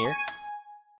spawning here.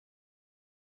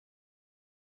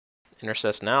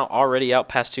 Intercept now, already out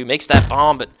past 2. Makes that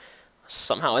bomb, but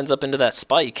somehow ends up into that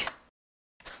spike.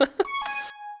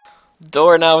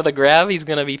 Door now with a grab. He's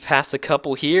going to be past a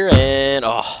couple here, and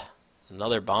oh,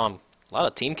 another bomb. A lot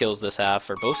of team kills this half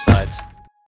for both sides.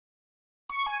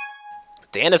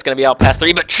 Dan is going to be out past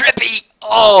 3, but Trippy!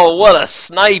 Oh, what a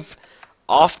snipe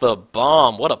off the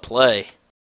bomb. What a play.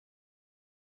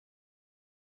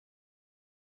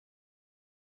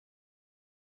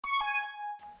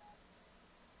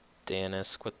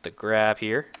 Danisk with the grab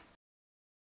here.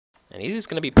 And he's just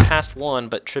going to be past 1,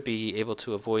 but Trippy able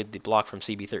to avoid the block from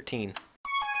CB13.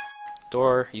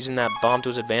 Door using that bomb to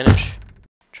his advantage.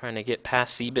 Trying to get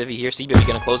past CBivvy here. CBivvy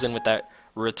going to close in with that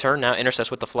return. Now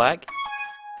intercepts with the flag.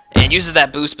 And uses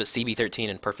that boost, but CB13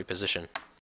 in perfect position.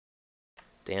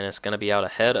 Danisk going to be out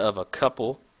ahead of a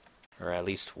couple, or at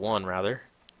least one rather.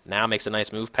 Now makes a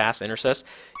nice move past Intercess.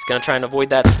 He's going to try and avoid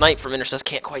that snipe from Intercess.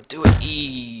 Can't quite do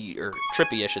it. Or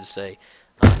Trippy, I should say.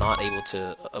 Not able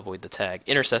to avoid the tag.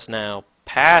 Intercess now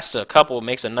past a couple.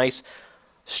 Makes a nice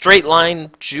straight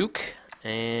line juke.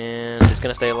 And is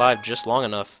going to stay alive just long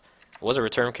enough. It was a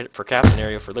return for cap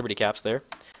scenario for Liberty Caps there.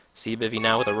 CBivvy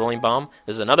now with a rolling bomb.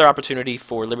 This is another opportunity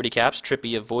for Liberty Caps.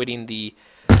 Trippy avoiding the...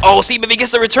 Oh, CBivvy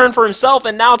gets the return for himself,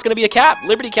 and now it's going to be a cap.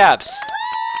 Liberty Caps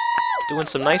doing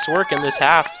some nice work in this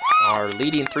half. Are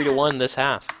leading 3-1 this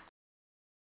half.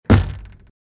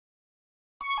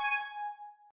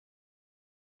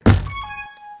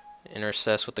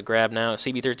 Intercess with the grab now.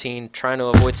 CB13 trying to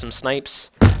avoid some snipes,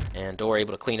 and Door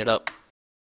able to clean it up.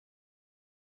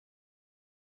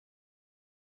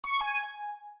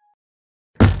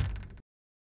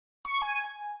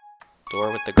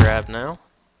 Door with the grab now.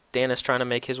 Dan is trying to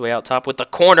make his way out top with the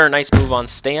corner. Nice move on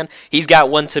Stan. He's got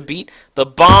one to beat. The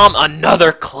bomb.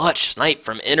 Another clutch snipe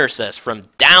from Intercess from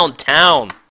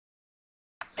downtown.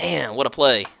 Man, what a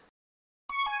play.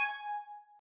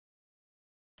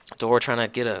 Door trying to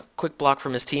get a quick block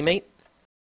from his teammate.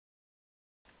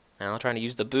 Now trying to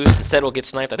use the boost. Instead will get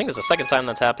sniped. I think it's the second time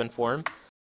that's happened for him.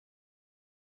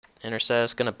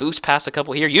 Intercess going to boost past a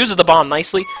couple here. Uses the bomb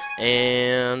nicely.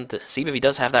 And CBivvy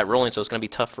does have that rolling, so it's going to be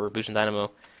tough for Boostin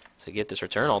Dynamo to get this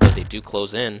return, although they do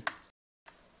close in.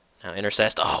 Now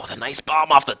Intercess. Oh, the nice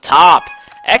bomb off the top.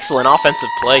 Excellent offensive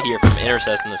play here from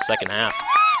Intercess in the second half.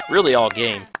 Really all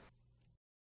game.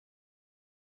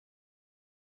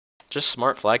 Just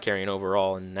smart flag carrying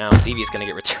overall, and now Devious going to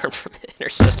get returned from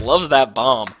Intercess. Loves that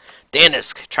bomb.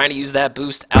 Danisk trying to use that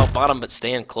boost out bottom, but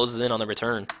Stan closes in on the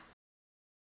return.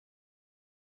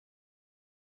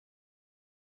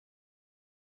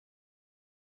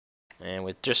 And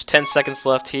with just 10 seconds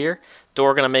left here,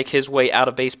 Door going to make his way out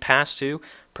of base past 2.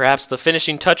 Perhaps the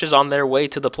finishing touches on their way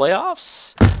to the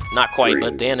playoffs? Not quite,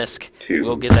 but Danisk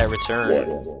will get that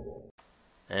return.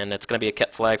 And it's going to be a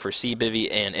kept flag for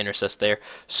CBivvy and Intercess there.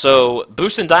 So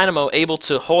Boostin Dynamo able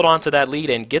to hold on to that lead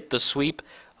and get the sweep.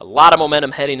 A lot of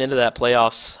momentum heading into that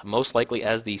playoffs, most likely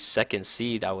as the second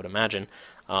seed, I would imagine.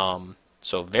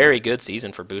 So very good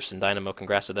season for Boostin Dynamo.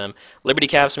 Congrats to them. Liberty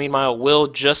Caps, meanwhile, will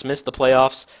just miss the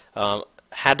playoffs.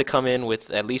 Had to come in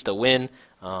with at least a win,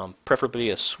 preferably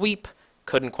a sweep.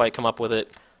 Couldn't quite come up with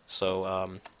it.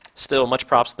 So still, much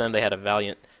props to them. They had a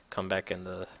valiant comeback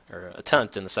or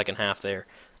attempt in the second half there,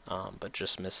 but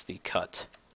just missed the cut.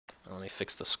 Let me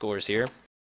fix the scores here.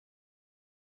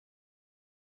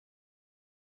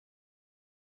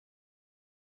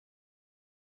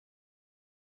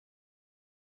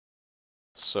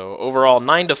 So overall,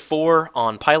 9-4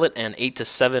 on Pilot and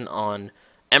 8-7 on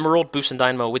Emerald. Boostin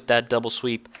Dynamo with that double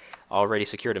sweep already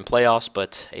secured in playoffs,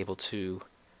 but able to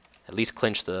at least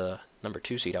clinch the number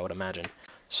 2 seed, I would imagine.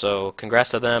 So congrats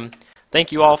to them.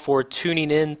 Thank you all for tuning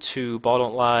in to Ball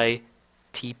Don't Lie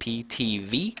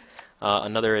TPTV,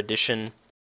 another edition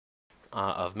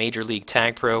of Major League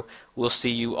Tag Pro. We'll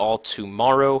see you all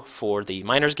tomorrow for the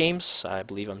Minors games. I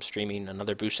believe I'm streaming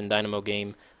another Boostin Dynamo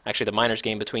game. Actually, the Minors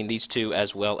game between these two,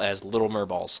 as well as Little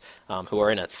Merballs, who are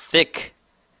in a thick,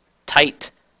 tight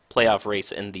playoff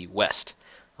race in the West.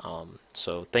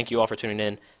 So thank you all for tuning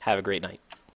in. Have a great night.